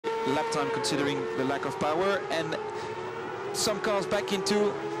lap time considering the lack of power. And some cars back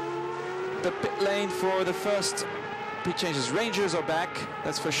into the pit lane for the first pit changes. Rangers are back,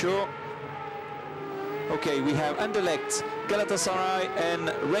 that's for sure. Okay, we have Anderlecht, Galatasaray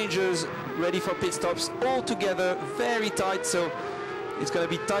and Rangers ready for pit stops, all together, very tight, so it's going to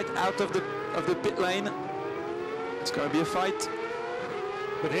be tight out of the pit lane. It's going to be a fight.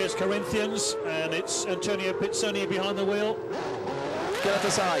 But here's Corinthians, and it's Antonio Pizzoni behind the wheel.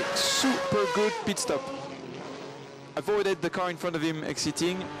 Galatasaray, super good pit stop. Avoided the car in front of him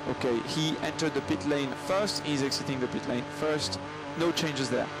exiting. Okay, he entered the pit lane first, he's exiting the pit lane first. No changes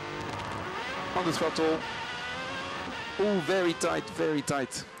there. On the throttle. Oh, very tight, very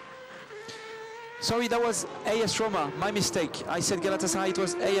tight. Sorry, that was AS Roma, my mistake. I said Galatasaray, it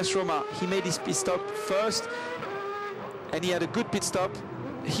was AS Roma. He made his pit stop first, and he had a good pit stop.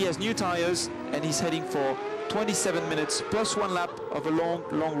 He has new tires, and he's heading for 27 minutes plus 1 lap of a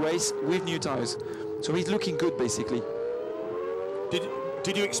long race with new tires. So he's looking good, basically.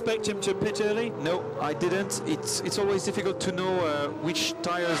 Did you expect him to pit early? No, I didn't. It's always difficult to know which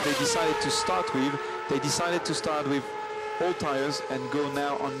tires they decided to start with. They decided to start with old tires and go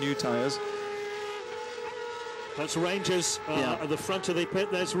now on new tires. That's Rangers at the front of the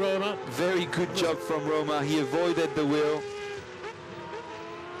pit. There's Roma. Very good job from Roma. He avoided the wheel.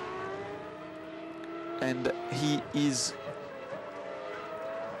 And he is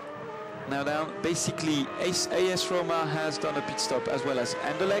now down. Basically, AS Roma has done a pit stop, as well as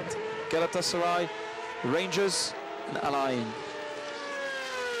Anderlecht, Galatasaray, Rangers and Alain.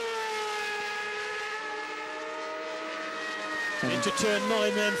 Into turn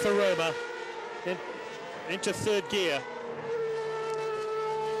 9 then for Roma. Into third gear.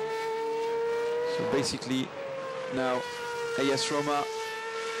 So basically now AS Roma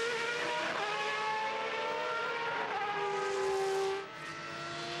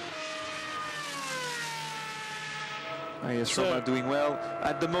Roma doing well.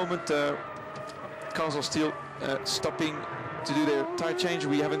 At the moment cars are still stopping to do their tire change.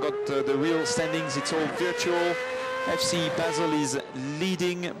 We haven't got the real standings, it's all virtual. FC Basel is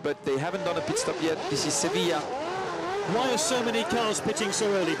leading, but they haven't done a pit stop yet. This is Sevilla. Why are so many cars pitting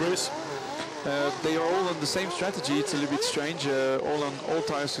so early, Bruce? They are all on the same strategy. It's a little bit strange. All on all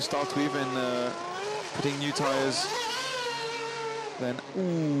tires to start with, and putting new tires. Then,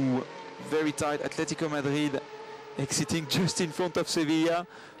 ooh, very tight. Atletico Madrid exiting just in front of Sevilla.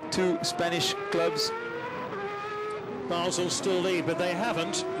 2 Spanish clubs. Basel still lead, but they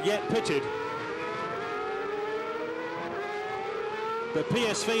haven't yet pitted. The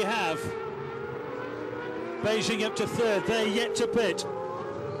PSV have. Beijing up to third, they're yet to pit.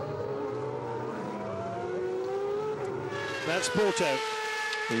 That's Porto.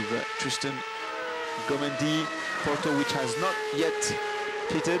 With Tristan Gomendi, Porto, which has not yet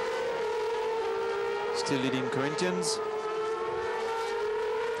pitted. Still leading Corinthians.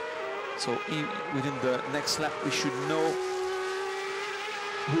 So within the next lap we should know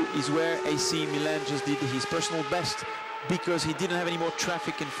who is where. AC Milan just did his personal best because he didn't have any more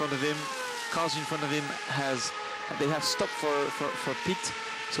traffic in front of him. Cars in front of him they have stopped for pit.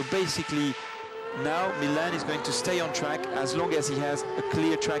 So basically now Milan is going to stay on track as long as he has a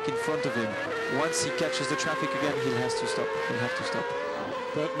clear track in front of him. Once he catches the traffic again, he'll have to stop.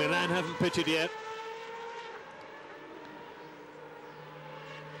 But Milan haven't pitted yet.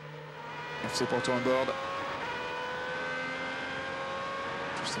 FC Porto on board.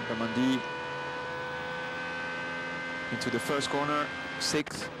 Tristan Gomendi into the first corner,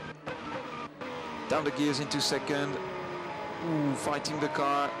 6th. Down the gears into 2nd. Ooh, fighting the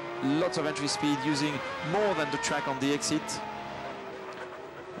car. Lots of entry speed, using more than the track on the exit.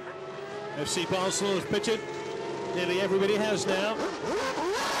 FC Basel has pitted. Nearly everybody has now.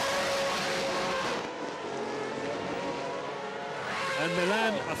 And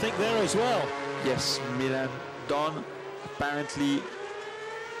Milan, I think, there as well. Yes, Milan done. Apparently,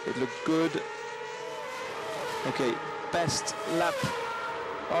 it looked good. Okay, best lap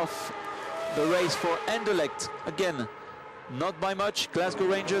of the race for Anderlecht. Again, not by much. Glasgow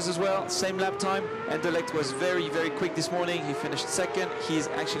Rangers as well, same lap time. Anderlecht was very, very quick this morning. He finished 2nd. He's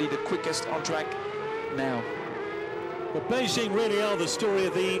actually the quickest on track now. But Beijing really are the story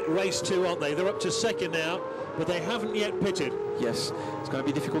of the race 2, aren't they? They're up to 2nd now, but they haven't yet pitted. Yes, it's going to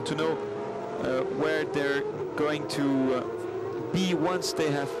be difficult to know where they're going to be once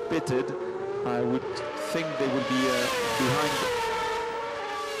they have pitted. I would think they will be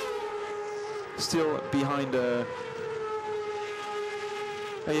still behind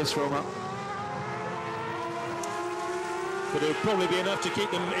AS Roma. But it'll probably be enough to keep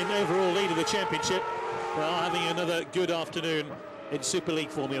them in overall lead of the championship. They are having another good afternoon in Superleague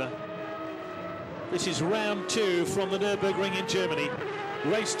Formula. This is round 2 from the Nurburgring in Germany.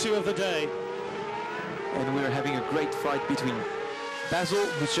 Race 2 of the day. And we're having a great fight between Basil,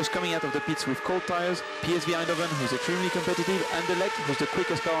 who's just coming out of the pits with cold tires, PSV Eindhoven, who's extremely competitive, and Anderlecht, who's the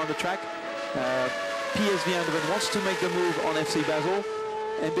quickest car on the track. PSV Eindhoven wants to make the move on FC Basel,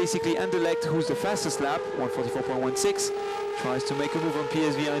 and basically Anderlecht, who's the fastest lap, 144.16, tries to make a move on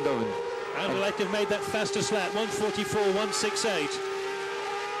PSV Eindhoven. Anderlecht have made that fastest lap, 144.168.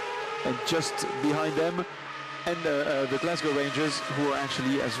 And just behind them, and the Glasgow Rangers, who are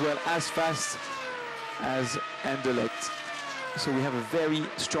actually as well as fast as Anderlecht. So we have a very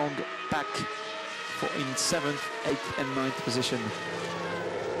strong pack for in 7th, 8th and 9th position.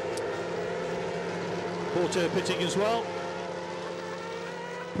 Porto pitting as well.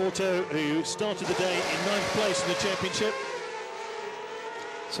 Porto, who started the day in 9th place in the championship.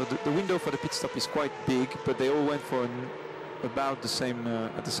 So the window for the pit stop is quite big, but they all went for about the same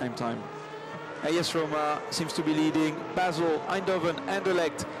at the same time. AS Roma seems to be leading. Basel, Eindhoven,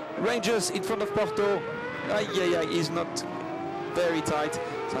 Anderlecht, Rangers in front of Porto. Is not very tight.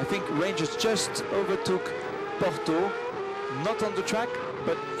 So I think Rangers just overtook Porto, not on the track,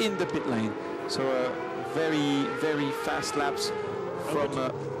 but in the pit lane. So very, very fast laps from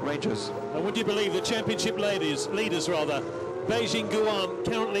Rangers. And would you believe the championship leaders, Beijing Guan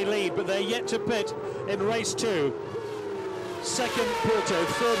currently lead, but they're yet to pit in race 2. 2nd Porto,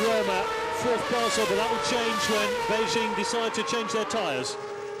 3rd Roma, 4th Basel, but that will change when Beijing decide to change their tyres.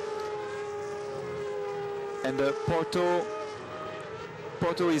 And Porto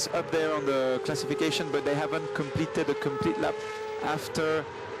is up there on the classification, but they haven't completed a complete lap after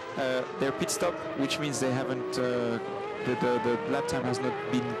their pit stop, which means they haven't the lap time has not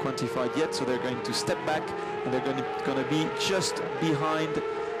been quantified yet, so they're going to step back and they're going to be just behind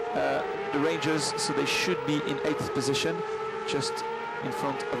the Rangers, so they should be in 8th position, just in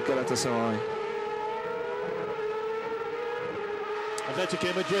front of Galatasaray.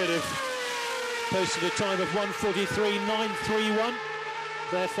 Atletico Madrid have posted a time of 1:43.931,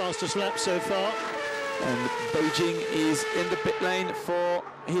 their fastest lap so far. And Beijing is in the pit lane for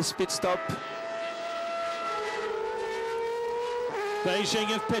his pit stop. Beijing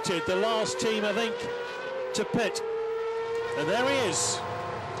have pitted, the last team I think to pit. And there he is,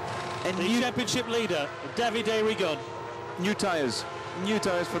 and the championship leader, Davide Rigon. New tyres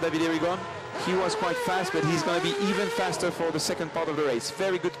for Davide Rigon. He was quite fast, but he's going to be even faster for the second part of the race.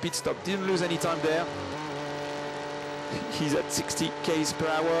 Very good pit stop, didn't lose any time there. He's at 60 km per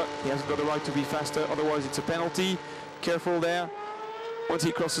hour. He hasn't got the right to be faster, otherwise it's a penalty. Careful there. Once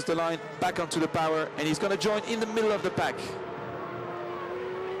he crosses the line, back onto the power, and he's going to join in the middle of the pack.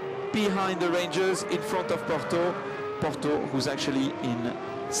 Behind the Rangers, in front of Porto. Porto, who's actually in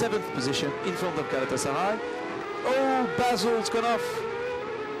 7th position, in front of Galatasaray. Oh, Basil's gone off.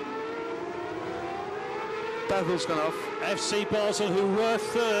 Basil's gone off. FC Basel, who were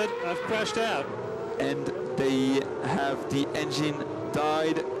 3rd, have crashed out. And they have the engine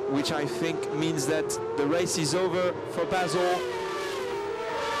died, which I think means that the race is over for Basel.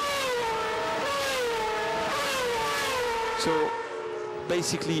 So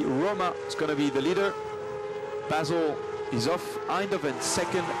basically Roma is going to be the leader. Basel is off. Eindhoven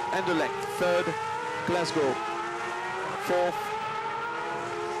 2nd, Anderlecht 3rd, Glasgow 4th.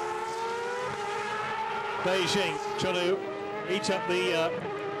 Beijing trying to eat up the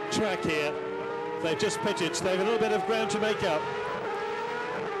track here. They've just pitted, so they have a little bit of ground to make up.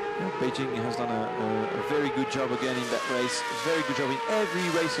 Beijing has done a very good job again in that race. Very good job in every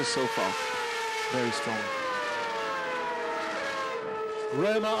race so far. Very strong.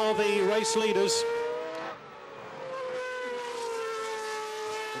 Roma are the race leaders.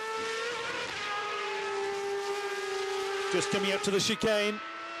 Just coming up to the chicane.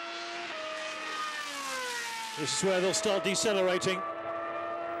 This is where they'll start decelerating.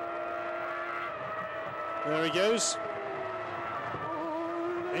 There he goes.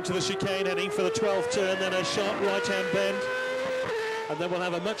 Into the chicane, heading for the 12th turn, then a sharp right-hand bend. And then we'll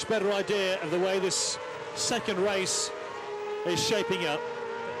have a much better idea of the way this second race is shaping up.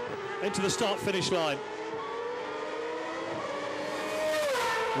 Into the start-finish line.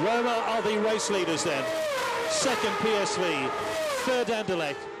 Roma are the race leaders then. 2nd PSV, 3rd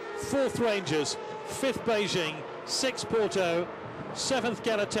Anderlecht, 4th Rangers, 5th Beijing, 6th Porto, 7th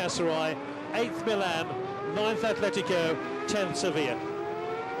Galatasaray, 8th Milan, 9th Atletico, 10th Sevilla.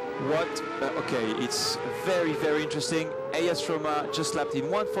 Okay, it's very, very interesting. AS Roma just lapped in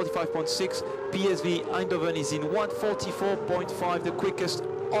 1:45.6. PSV Eindhoven is in 1:44.5, the quickest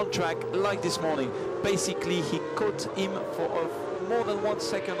on track, like this morning. Basically, he caught him for more than 1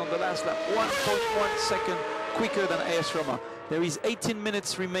 second on the last lap. 1.1 second quicker than AS Roma. There is 18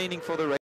 minutes remaining for the race.